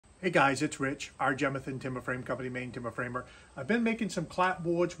Hey guys, it's Rich, our Jemethan Timber Frame Company, main timber framer. I've been making some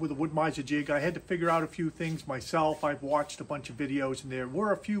clapboards with a Woodmizer jig. I had to figure out a few things myself. I've watched a bunch of videos and there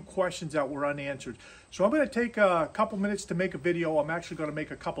were a few questions that were unanswered. So I'm going to take a couple minutes to make a video. I'm actually going to make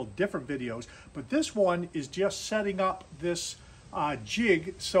a couple different videos, but this one is just setting up this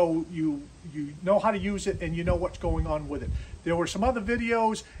jig so you know how to use it and you know what's going on with it. There were some other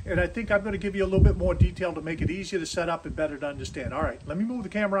videos, and I think I'm going to give you a little bit more detail to make it easier to set up and better to understand. All right, let me move the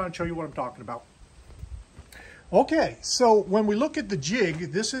camera around and show you what I'm talking about. Okay, so when we look at the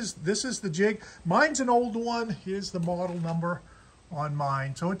jig, this is the jig. Mine's an old one. Here's the model number on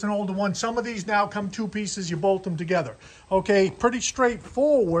mine. So it's an older one. Some of these now come two pieces. You bolt them together. Okay, pretty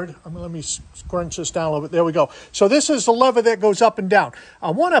straightforward. Let me scrunch this down a little bit. There we go. So this is the lever that goes up and down. I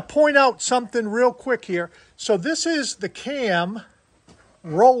want to point out something real quick here. So this is the cam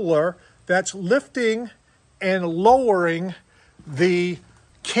roller that's lifting and lowering the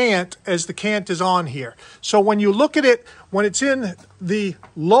cant as the cant is on here. So when you look at it, when it's in the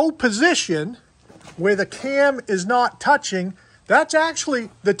low position where the cam is not touching, that's actually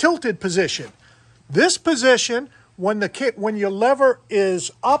the tilted position. This position, when your lever is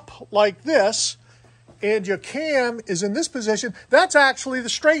up like this and your cam is in this position, that's actually the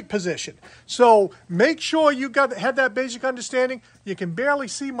straight position. So make sure you have that basic understanding. You can barely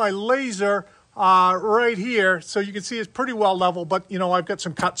see my laser right here, so you can see it's pretty well level, but you know, I've got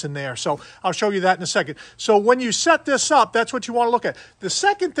some cuts in there, so I'll show you that in a second. So when you set this up, that's what you want to look at. The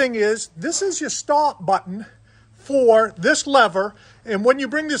second thing is, this is your stop button for this lever, and when you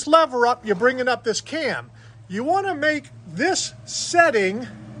bring this lever up, you're bringing up this cam. You want to make this setting,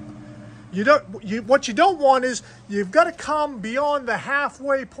 what you don't want is, you've got to come beyond the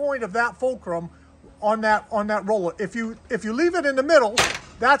halfway point of that fulcrum on that roller. If you leave it in the middle,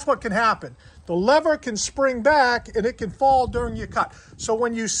 that's what can happen. The lever can spring back and it can fall during your cut. So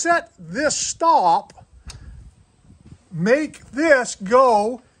when you set this stop, make this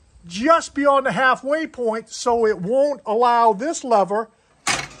go just beyond the halfway point so it won't allow this lever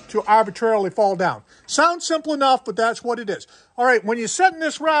to arbitrarily fall down. Sounds simple enough, but that's what it is. All right, when you're setting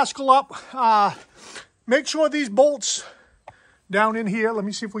this rascal up, make sure these bolts down in here, let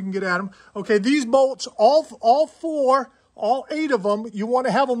me see if we can get at them. Okay, these bolts, all 8 of them, you want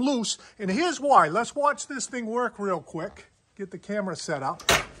to have them loose. And here's why. Let's watch this thing work real quick. Get the camera set up.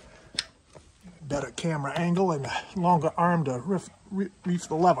 Better camera angle and a longer arm to reef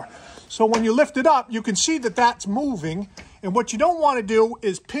the lever. So when you lift it up, you can see that that's moving. And what you don't want to do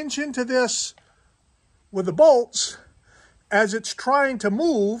is pinch into this with the bolts as it's trying to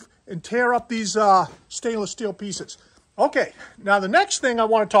move and tear up these stainless steel pieces. Okay, now the next thing I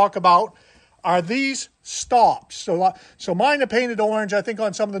want to talk about are these stops. So mine are painted orange. I think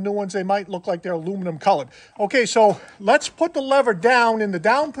on some of the new ones, they might look like they're aluminum colored. Okay, so let's put the lever down in the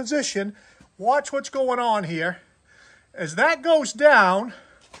down position. Watch what's going on here. As that goes down,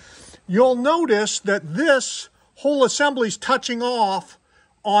 you'll notice that this whole assembly is touching off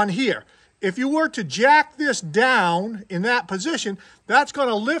on here. If you were to jack this down in that position, that's going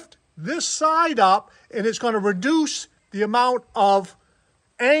to lift this side up and it's going to reduce the amount of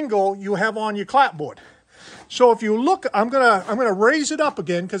angle you have on your clapboard. So if you look, I'm gonna raise it up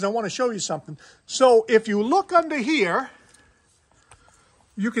again because I want to show you something. So if you look under here,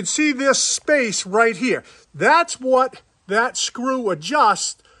 you can see this space right here. That's what that screw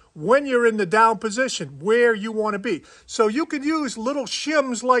adjusts when you're in the down position, where you want to be. So you could use little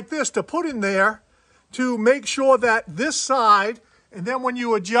shims like this to put in there to make sure that this side, and then when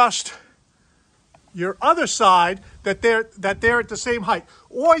you adjust your other side, that they're at the same height.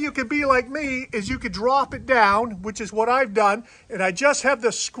 Or you could be like me, is you could drop it down, which is what I've done, and I just have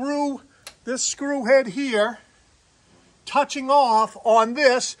the screw, this screw head here, touching off on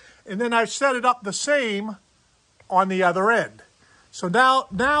this, and then I've set it up the same on the other end. So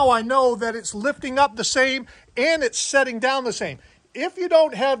now I know that it's lifting up the same and it's setting down the same. If you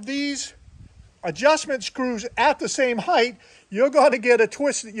don't have these adjustment screws at the same height, you're going to get a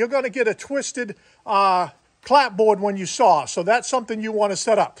twisted clapboard when you saw. So that's something you want to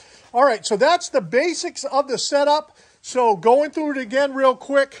set up. All right, so that's the basics of the setup. So going through it again real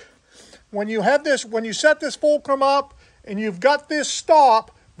quick. When you set this fulcrum up and you've got this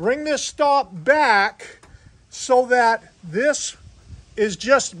stop, bring this stop back so that this is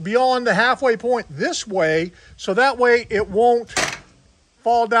just beyond the halfway point this way, so that way it won't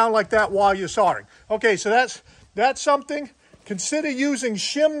fall down like that while you're soldering. Okay, so that's something. Consider using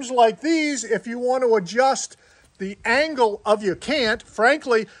shims like these if you want to adjust the angle of your cant.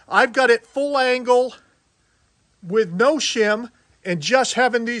 Frankly, I've got it full angle with no shim and just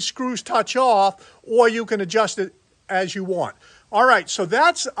having these screws touch off, or you can adjust it as you want. All right, so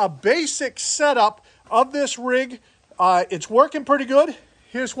that's a basic setup of this rig. It's working pretty good.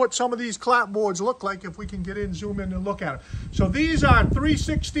 Here's what some of these clapboards look like if we can get in, zoom in and look at them. So these are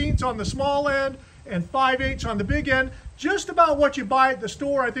 3/16 on the small end and 5/8 on the big end. Just about what you buy at the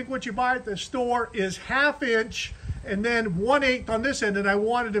store. I think what you buy at the store is 1/2 inch and then 1/8 on this end, and I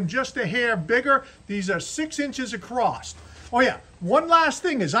wanted them just a hair bigger. These are 6 inches across. Oh yeah, one last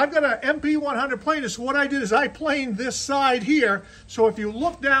thing is I've got an MP100 planer, so what I did is I planed this side here. So if you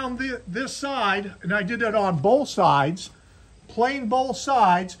look down this side, and I did it on both sides, plane both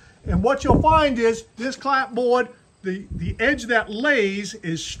sides, and what you'll find is this clapboard, the edge that lays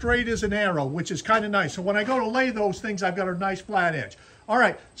is straight as an arrow, which is kind of nice. So when I go to lay those things, I've got a nice flat edge. All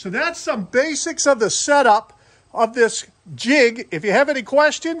right, so that's some basics of the setup of this jig. If you have any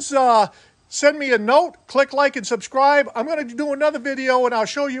questions, send me a note, click like and subscribe. I'm going to do another video and I'll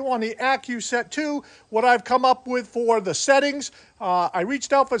show you on the AccuSet 2 what I've come up with for the settings. I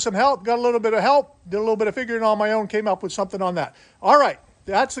reached out for some help, got a little bit of help, did a little bit of figuring on my own, came up with something on that. All right,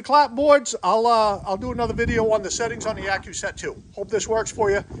 that's the clapboards. I'll do another video on the settings on the AccuSet 2. Hope this works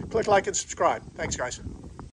for you. Click like and subscribe. Thanks, guys.